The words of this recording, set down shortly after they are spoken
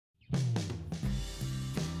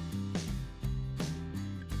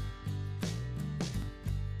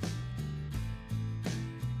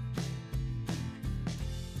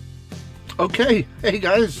Okay, hey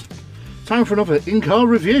guys, time for another in-car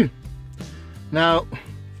review. Now,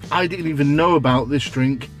 I didn't even know about this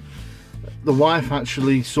drink. The wife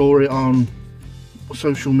actually saw it on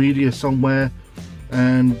social media somewhere,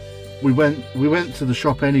 and we went to the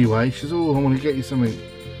shop anyway. She says, "Oh, I want to get you something."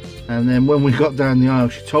 And then when we got down the aisle,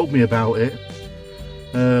 she told me about it.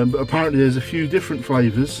 But apparently there's a few different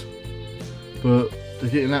flavours, but they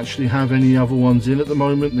didn't actually have any other ones in at the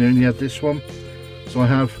moment. They only had this one. So I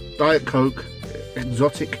have Diet Coke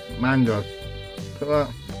Exotic Mango. Look at that.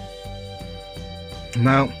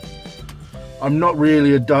 Now, I'm not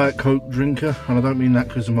really a Diet Coke drinker, and I don't mean that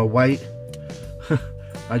because of my weight.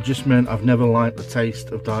 I just meant I've never liked the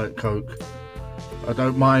taste of Diet Coke. I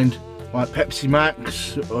don't mind like Pepsi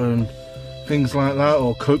Max and things like that,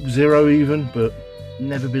 or Coke Zero even, but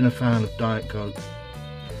never been a fan of Diet Coke.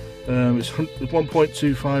 It's a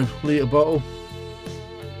 1.25 litre bottle.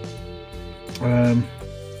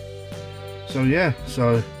 So yeah,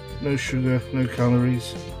 so no sugar, no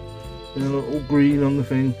calories, you know, all green on the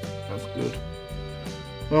thing. That's good.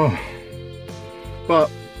 Oh,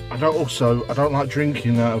 but I don't like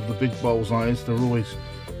drinking out of the big bottles like this. They're always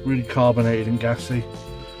really carbonated and gassy.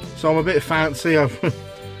 So I'm a bit fancy.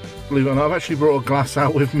 Believe it or not, I've actually brought a glass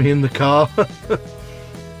out with me in the car.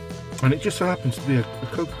 And it just so happens to be a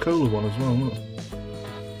Coca-Cola one as well, look.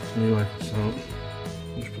 Anyway, so I'll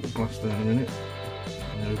just put the glass down in a minute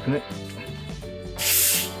and open it.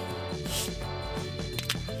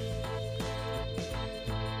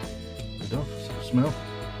 Good off, smell.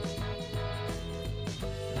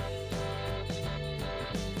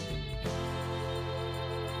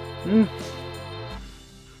 I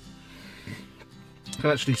can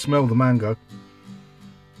actually smell the mango.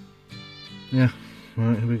 Yeah,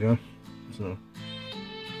 right, here we go. So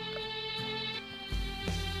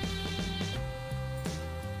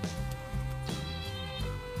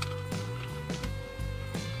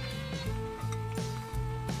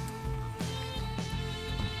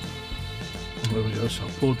there we go. So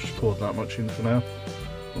I've just poured that much in for now.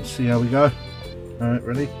 Let's see how we go. Alright,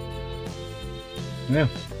 ready? Yeah,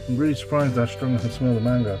 I'm really surprised how strong I can smell the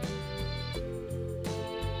mango.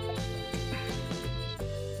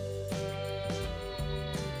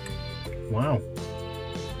 Wow.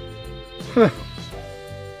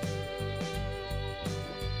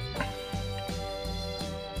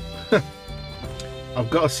 I've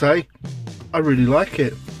got to say, I really like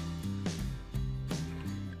it.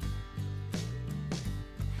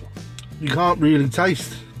 You can't really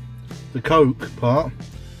taste the Coke part,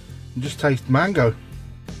 you just taste mango.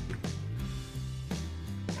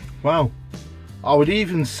 Wow. I would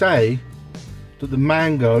even say that the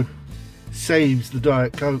mango saves the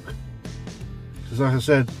Diet Coke. Because like I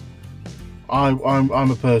said,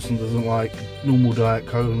 I'm a person that doesn't like normal Diet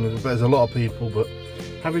Coke, and there's a lot of people, but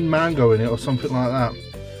having mango in it or something like that,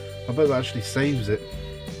 I bet that actually saves it.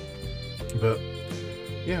 But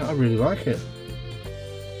yeah, I really like it.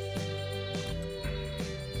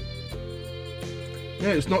 Yeah,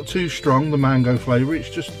 it's not too strong, the mango flavour, it's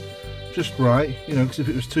just right, you know, because if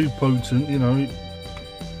it was too potent, you know,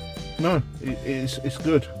 it's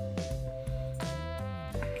good.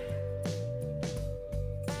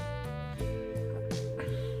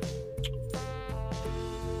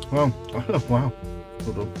 Well, wow,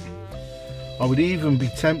 hold on. I would even be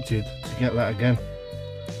tempted to get that again.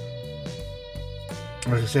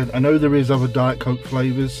 Like I said, I know there is other Diet Coke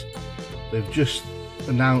flavours. They've just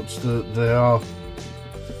announced that they are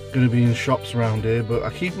going to be in shops around here, but I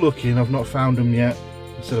keep looking, I've not found them yet.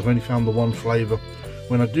 I said I've only found the one flavour.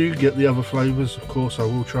 When I do get the other flavours, of course I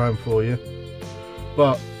will try them for you.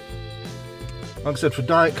 But like I said, for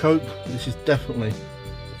Diet Coke, this is definitely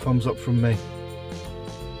a thumbs up from me.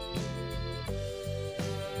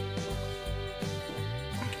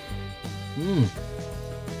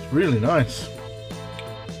 It's really nice.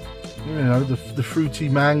 You know, the fruity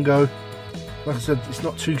mango. Like I said, it's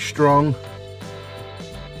not too strong.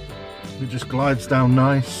 It just glides down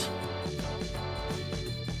nice.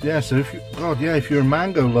 Yeah, so if you're a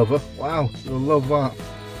mango lover, wow, you'll love that.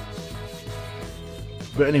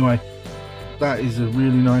 But anyway, that is a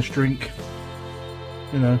really nice drink.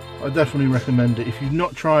 You know, I definitely recommend it. If you've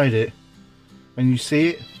not tried it and you see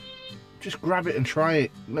it, just grab it and try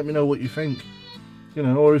it. Let me know what you think. You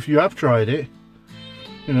know, or if you have tried it,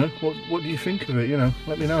 you know, what do you think of it? You know,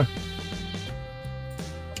 let me know.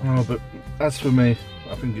 Oh, but as for me,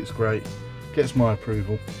 I think it's great. Gets my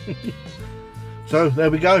approval. So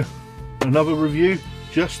there we go, another review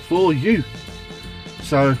just for you.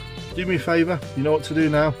 So do me a favour, you know what to do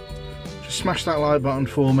now. Just smash that like button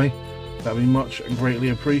for me. That'd be much and greatly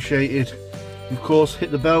appreciated. Of course,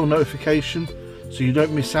 hit the bell notification so you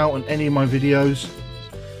don't miss out on any of my videos.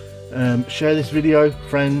 Share this video,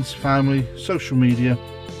 friends, family, social media,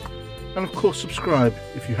 and of course subscribe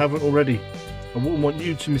if you haven't already. I wouldn't want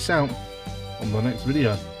you to miss out on the next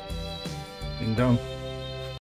video. Ding dong.